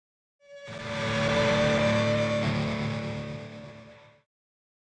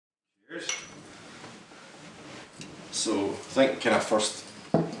So I think kind of first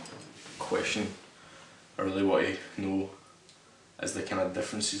question I really want to know is the kind of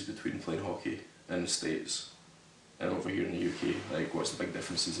differences between playing hockey in the States and over here in the UK. Like, what's the big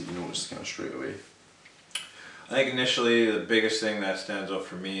differences that you notice kind of straight away? I think initially the biggest thing that stands out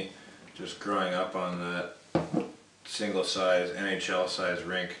for me, just growing up on that single size, NHL size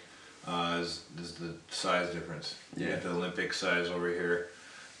rink, is the size difference. Yeah. You get the Olympic size over here,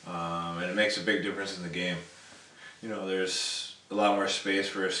 and it makes a big difference in the game. You know, there's a lot more space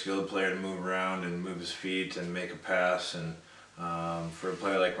for a skilled player to move around and move his feet and make a pass, and for a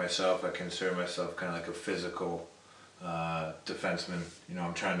player like myself, I consider myself kind of like a physical defenseman. You know,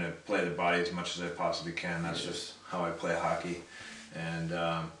 I'm trying to play the body as much as I possibly can. That's just how I play hockey, and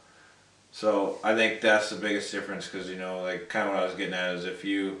so I think that's the biggest difference. Because, you know, like, kind of what I was getting at is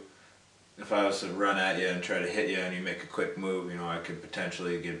if I was to run at you and try to hit you and you make a quick move, you know, I could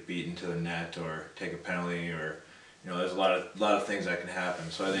potentially get beaten to the net or take a penalty, or, you know, there's a lot of things that can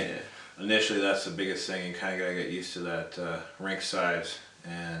happen. So I think initially that's the biggest thing. You kind of gotta get used to that rink size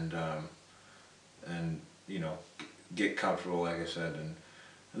and you know, get comfortable, like I said, and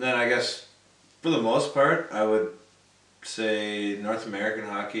then I guess for the most part I would say North American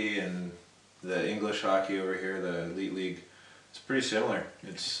hockey and the English hockey over here, the Elite League, it's pretty similar.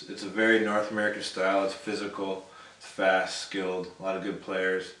 It's a very North American style. It's physical, it's fast, skilled, a lot of good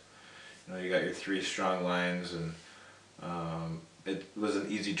players. You know, you got your three strong lines, and it was an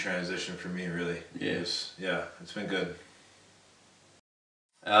easy transition for me, really. Yes. Yeah, it's been good.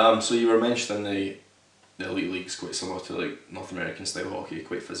 So you were mentioning the Elite League's quite similar to like North American style hockey,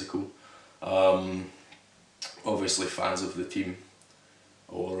 quite physical. Obviously fans of the team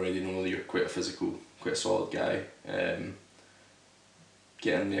already know that you're quite a physical, quite a solid guy.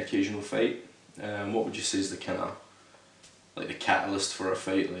 Getting the occasional fight. What would you say is the kind of like the catalyst for a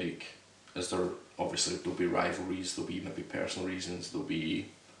fight? Like, is there obviously there'll be rivalries, there'll be maybe personal reasons, there'll be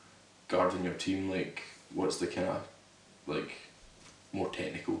guarding your team. Like, what's the kind of like more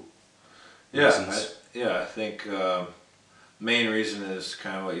technical reasons? I think main reason is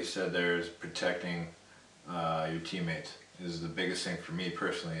kind of what you said there, is protecting your teammates is the biggest thing for me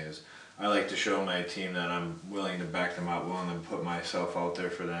personally. Is I like to show my team that I'm willing to back them up, willing to put myself out there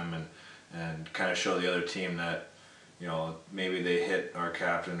for them, and kind of show the other team that, you know, maybe they hit our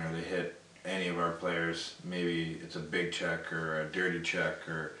captain or they hit any of our players, maybe it's a big check or a dirty check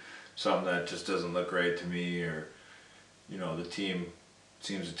or something that just doesn't look right to me, or, you know, the team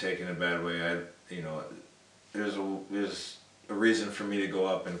seems to take it in a bad way. You know, there's a reason for me to go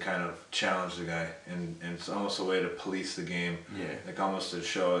up and kind of challenge the guy, and it's almost a way to police the game. Yeah. Like, almost to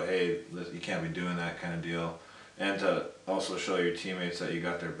show, hey, you can't be doing that kind of deal, and to also show your teammates that you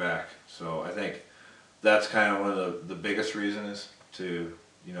got their back. So I think that's kind of one of the biggest reasons, to,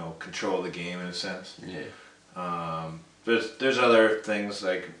 you know, control the game in a sense. Yeah. There's other things,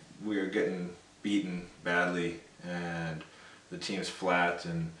 like we were getting beaten badly and the team's flat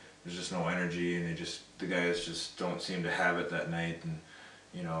and there's just no energy, and the guys just don't seem to have it that night, and,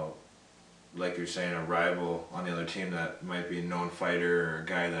 you know, like you're saying, a rival on the other team that might be a known fighter or a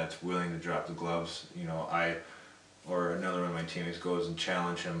guy that's willing to drop the gloves, you know, or another one of my teammates goes and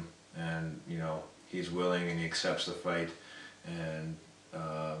challenge him, and, you know, he's willing and he accepts the fight, and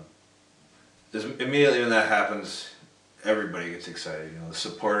immediately when that happens, everybody gets excited. You know, the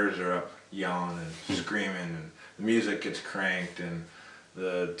supporters are up yelling and screaming, and the music gets cranked, and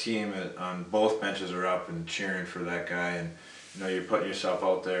the team on both benches are up and cheering for that guy, and, you know, you're putting yourself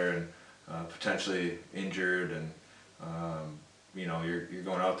out there and potentially injured, and you know, you're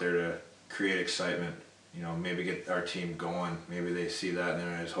going out there to create excitement. You know, maybe get our team going. Maybe they see that and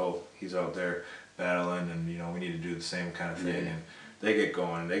they're like, oh, he's out there battling, and, you know, we need to do the same kind of thing. Yeah. And they get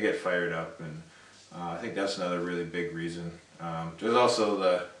going, they get fired up, and I think that's another really big reason. There's also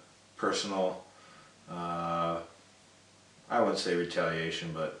the personal, I wouldn't say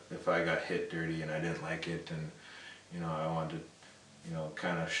retaliation, but if I got hit dirty and I didn't like it, and, you know, I wanted to, you know,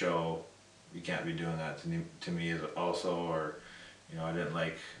 kind of show you can't be doing that to me as also, or, you know, I didn't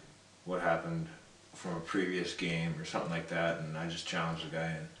like what happened from a previous game or something like that, and I just challenge the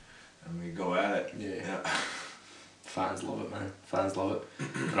guy, and we go at it. Yeah. Fans love it, man. Fans love it.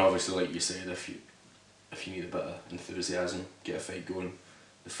 And obviously, like you said, if you need a bit of enthusiasm, get a fight going,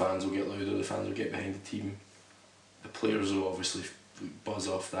 the fans will get louder, the fans will get behind the team. The players will obviously buzz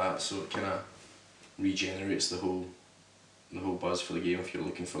off that, so it kind of regenerates the whole buzz for the game. If you're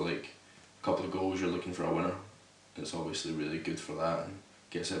looking for like a couple of goals, you're looking for a winner, it's obviously really good for that and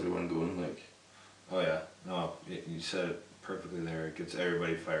gets everyone going. Like, oh yeah, no, you said it perfectly there. It gets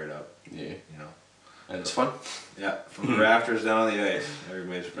everybody fired up. Yeah, you know, and it's fun. Yeah, from the rafters down the ice,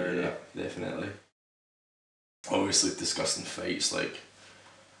 everybody's fired up. Definitely. obviously discussing fights, like,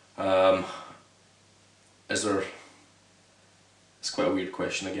 is there, it's quite a weird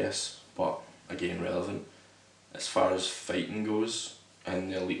question I guess, but again relevant, as far as fighting goes in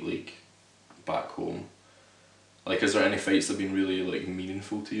the Elite League back home, like, is there any fights that have been really like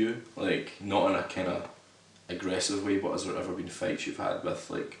meaningful to you, like not in a kind of aggressive way, but has there ever been fights you've had with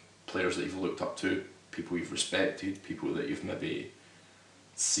like players that you've looked up to, people you've respected, people that you've maybe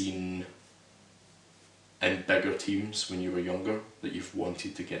seen in bigger teams when you were younger that you've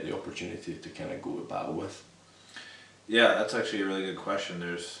wanted to get the opportunity to kind of go to battle with? Yeah, that's actually a really good question.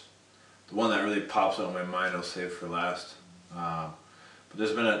 There's the one that really pops out in my mind I'll save for last. But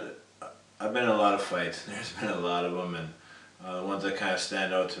I've been in a lot of fights. There's been a lot of them, and the ones that kind of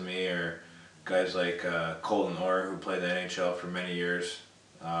stand out to me are guys like Colton Orr, who played the NHL for many years.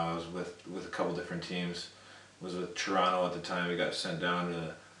 Was with a couple different teams. Was with Toronto at the time. He got sent down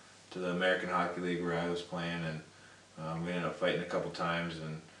to the American Hockey League where I was playing, and we ended up fighting a couple times,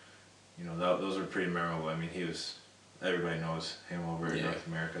 and you know those were pretty memorable. I mean, everybody knows him over in North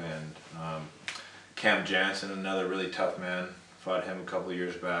America, and Cam Jansen, another really tough man, fought him a couple of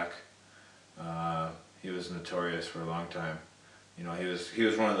years back. He was notorious for a long time. You know, he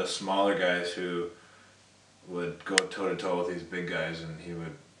was one of the smaller guys who would go toe to toe with these big guys, and he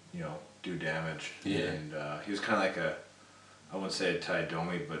would, you know, do damage. Yeah. And he was kind of like I wouldn't say a Ty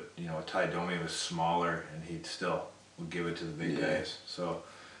Domi, but you know, a Ty Domi was smaller, and he still would give it to the big guys. So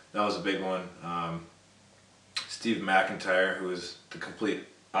that was a big one. Steve McIntyre, who was the complete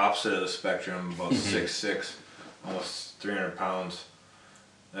opposite of the spectrum, about 6'6", almost 300 pounds.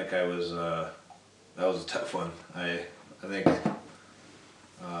 That guy was that was a tough one. I think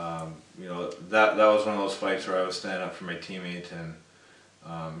you know that was one of those fights where I was standing up for my teammate, and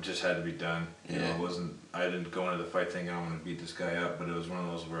it just had to be done. You know, I didn't go into the fight thinking I'm going to beat this guy up, but it was one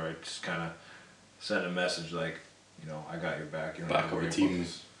of those where I just kind of sent a message like, you know, I got your back. You don't Back have to up worry the team. about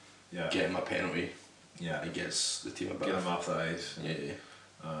this. Yeah. Get him a penalty. Yeah. It gets the team a bit. Get him off the ice. Yeah.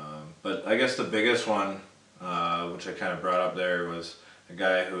 But I guess the biggest one, which I kind of brought up there, was a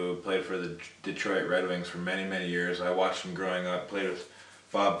guy who played for the Detroit Red Wings for many, many years. I watched him growing up, played with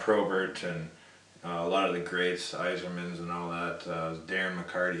Bob Probert and a lot of the greats, Yzermans and all that. Darren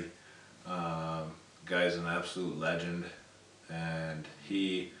McCarty. Guy's an absolute legend. And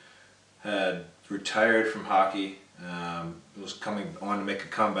he had retired from hockey, wanted to make a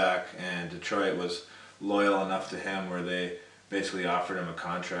comeback, and Detroit was loyal enough to him where they basically offered him a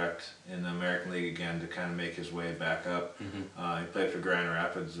contract in the American League again to kind of make his way back up. He played for Grand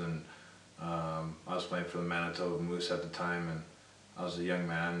Rapids, and I was playing for the Manitoba Moose at the time, and I was a young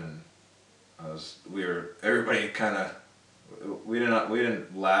man, and everybody kind of, we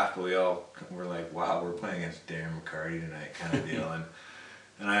didn't laugh, but we all were like, wow, we're playing against Darren McCarty tonight, kind of deal.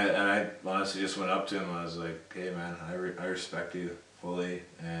 And I honestly just went up to him. I was like, hey man, I respect you fully,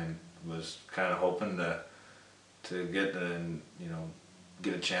 and was kind of hoping to get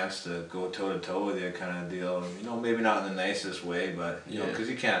get a chance to go toe to toe with you, kind of deal. You know, maybe not in the nicest way, but you know, because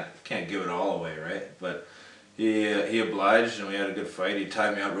you can't give it all away, right? But he obliged, and we had a good fight. He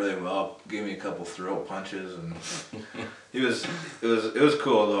tied me up really well, gave me a couple throat punches, and it was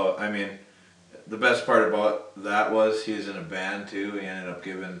cool though. I mean, the best part about that was he was in a band too. He ended up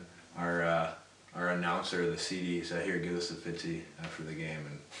giving our announcer the CD. He said, "Here, give us the Fitzy after the game,"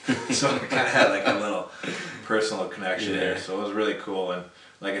 and so we kind of had like a little personal connection there. So it was really cool. And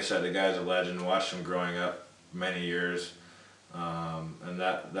like I said, the guy's a legend. Watched him growing up many years, and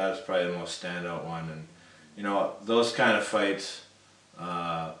that's probably the most standout one. And you know, those kind of fights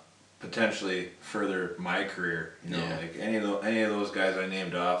potentially further my career. You know, like any of those guys I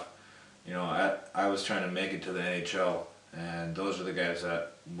named off. You know, I was trying to make it to the NHL, and those are the guys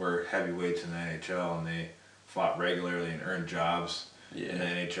that were heavyweights in the NHL, and they fought regularly and earned jobs in the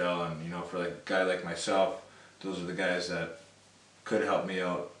NHL. And you know, for like a guy like myself, those are the guys that could help me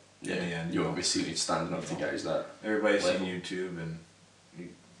out in the end. You obviously standing up to guys that everybody's seen YouTube, and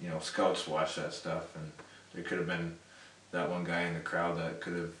you know, scouts watch that stuff, and there could have been that one guy in the crowd that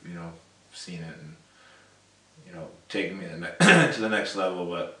could have, you know, seen it and, you know, taken me to the next level.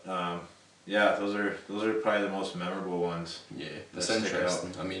 But yeah, those are probably the most memorable ones. Yeah, that's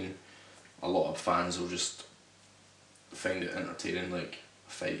interesting. I mean, a lot of fans will just find it entertaining. Like,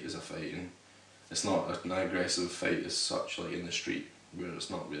 a fight is a fight, and it's not an aggressive fight as such, like in the street where it's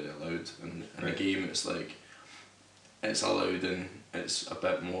not really allowed. And in a game, it's like it's allowed, and it's a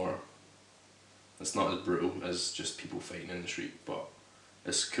bit more. It's not as brutal as just people fighting in the street, but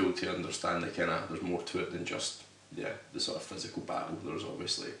it's cool to understand that there's more to it than just the sort of physical battle. There's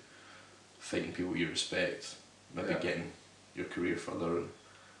obviously fighting people you respect, maybe getting your career further. And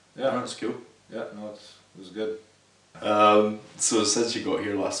that's cool. Yeah, no, it was good. So since you got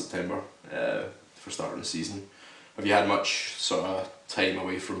here last September, for starting the season, have you had much sort of time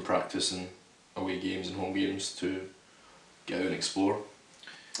away from practice and away games and home games to get out and explore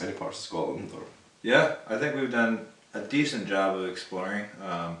any parts of Scotland? Or Yeah, I think we've done a decent job of exploring.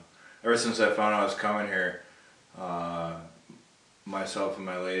 Ever since I found out I was coming here, myself and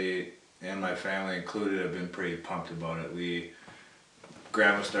my lady and my family included have been pretty pumped about it.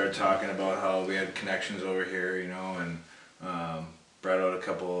 Grandma started talking about how we had connections over here, you know, and brought out a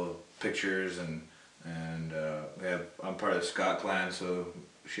couple of pictures, and I'm part of the Scott clan, so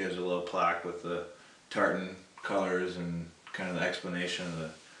she has a little plaque with the tartan colors and kind of the explanation of the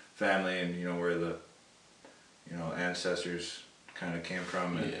family, and you know where the ancestors kind of came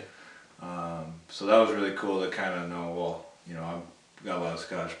from, and so that was really cool to kind of know. Well, you know, I've got a lot of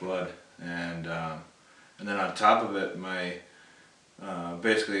Scottish blood, and then on top of it, my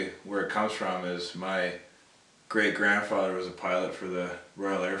basically where it comes from is my great grandfather was a pilot for the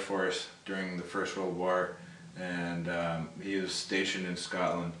Royal Air Force during the First World War, and he was stationed in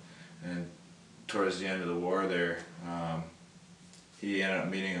Scotland, and towards the end of the war there, he ended up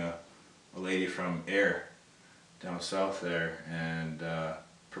meeting a lady from Ayr down south there, and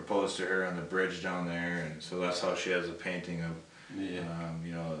proposed to her on the bridge down there, and so that's how she has a painting of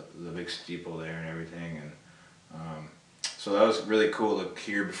you know, the big steeple there and everything, and so that was really cool to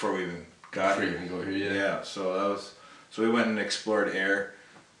hear before we even got here. Yeah, so we went and explored Ayr,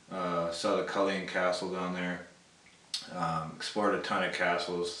 saw the Cullean Castle down there, explored a ton of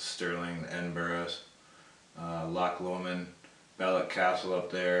castles, Stirling, Edinburghs, Loch Lomond, Balloch Castle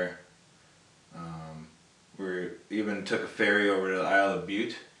up there. We even took a ferry over to the Isle of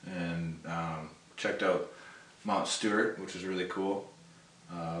Bute and checked out Mount Stuart, which was really cool.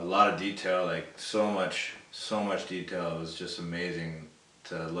 A lot of detail, like so much detail. It was just amazing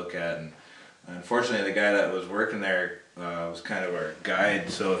to look at, and unfortunately the guy that was working there was kind of our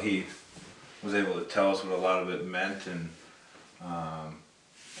guide, so he was able to tell us what a lot of it meant, and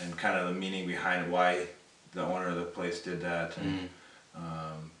kind of the meaning behind why the owner of the place did that, and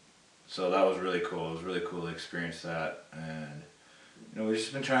so that was really cool. It was really cool to experience that, and you know, we've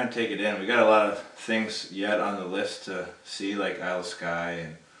just been trying to take it in. We got a lot of things yet on the list to see, like Isle of Skye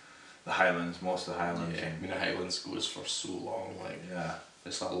and the Highlands, most of the Highlands. Yeah, I mean the Highlands goes for so long, like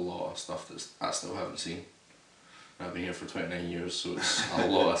it's a lot of stuff that I still haven't seen. I've been here for 29 years, so it's a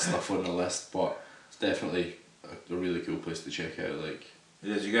lot of stuff on the list, but it's definitely a really cool place to check out. Like it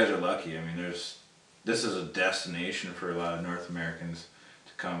is. You guys are lucky. I mean, this is a destination for a lot of North Americans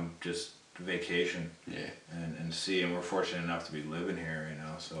to come just vacation and see, and we're fortunate enough to be living here, you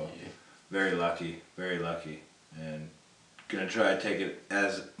know, so very lucky, and gonna try to take it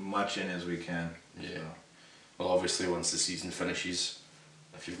as much in as we can. So. Well, obviously once the season finishes,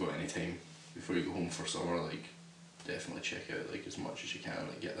 if you've got any time before you go home for summer, like definitely check out like as much as you can,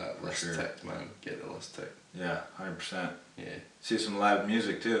 like get that list ticked, man. Get the list ticked. Yeah, 100%. Yeah. See some live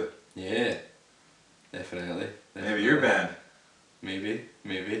music too. Yeah. Definitely. Maybe your band. Maybe.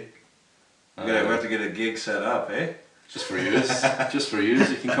 We have to get a gig set up, eh? Just for yous. Just for yous.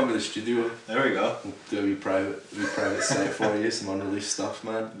 You can come to the studio. There we go. We'll do a wee private set for you, some unreleased stuff,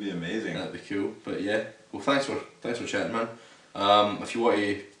 man. That'd be amazing. That'd be cool. But yeah. Well, thanks for chatting, man. If you want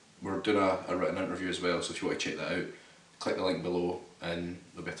to, we're doing a written interview as well, so if you want to check that out, click the link below and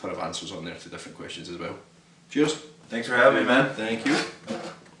there'll be a ton of answers on there to different questions as well. Cheers. Thanks for having me, man. Thank you.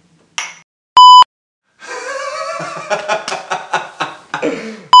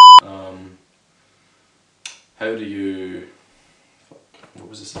 How do you... What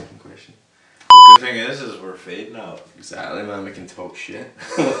was the second question? The good thing is we're fading out. Exactly, man. We can talk shit.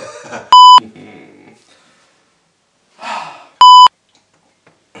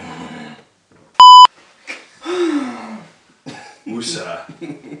 Woosah.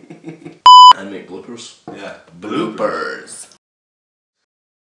 And make bloopers. Yeah. Bloopers.